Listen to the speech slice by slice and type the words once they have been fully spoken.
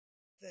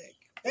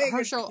Hey,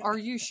 Herschel, are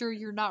you sure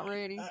you're not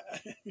ready?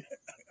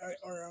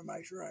 or am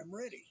I sure I'm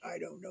ready? I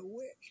don't know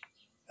which.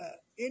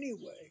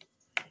 Anyway,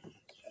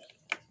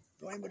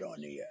 blame it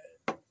on the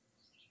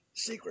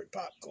secret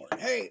popcorn.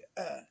 Hey,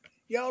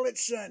 y'all,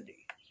 it's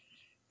Sunday.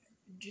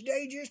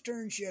 Today, just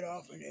turn shit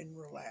off and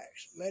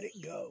relax. Let it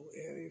go.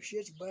 If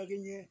shit's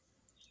bugging you,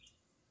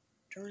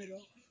 turn it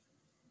off.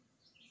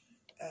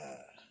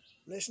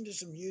 Listen to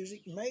some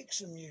music. Make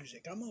some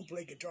music. I'm going to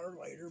play guitar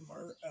later.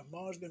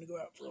 Ma's going to go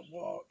out for a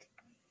walk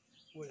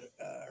with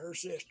her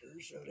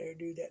sisters, so they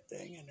do that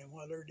thing, and then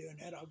while they're doing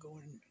that, I'll go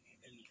in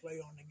and play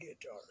on the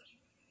guitar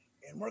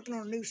and working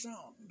on a new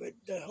song. But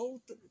the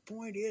whole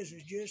point is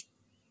just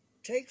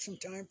take some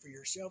time for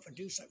yourself and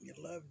do something you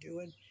love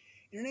doing.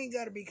 And it ain't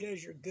got to be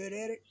because you're good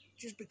at it,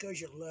 just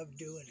because you love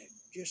doing it.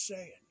 Just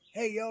saying.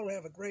 Hey, y'all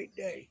have a great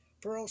day.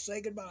 Pearl,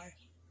 say goodbye.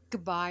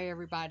 Goodbye,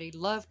 everybody.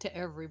 Love to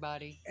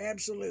everybody.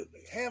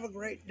 Absolutely. Have a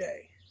great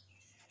day.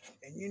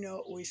 And you know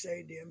what we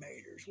say, dim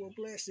haters. Well,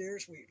 bless their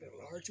sweet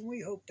little hearts, and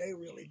we hope they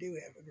really do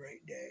have a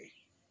great day.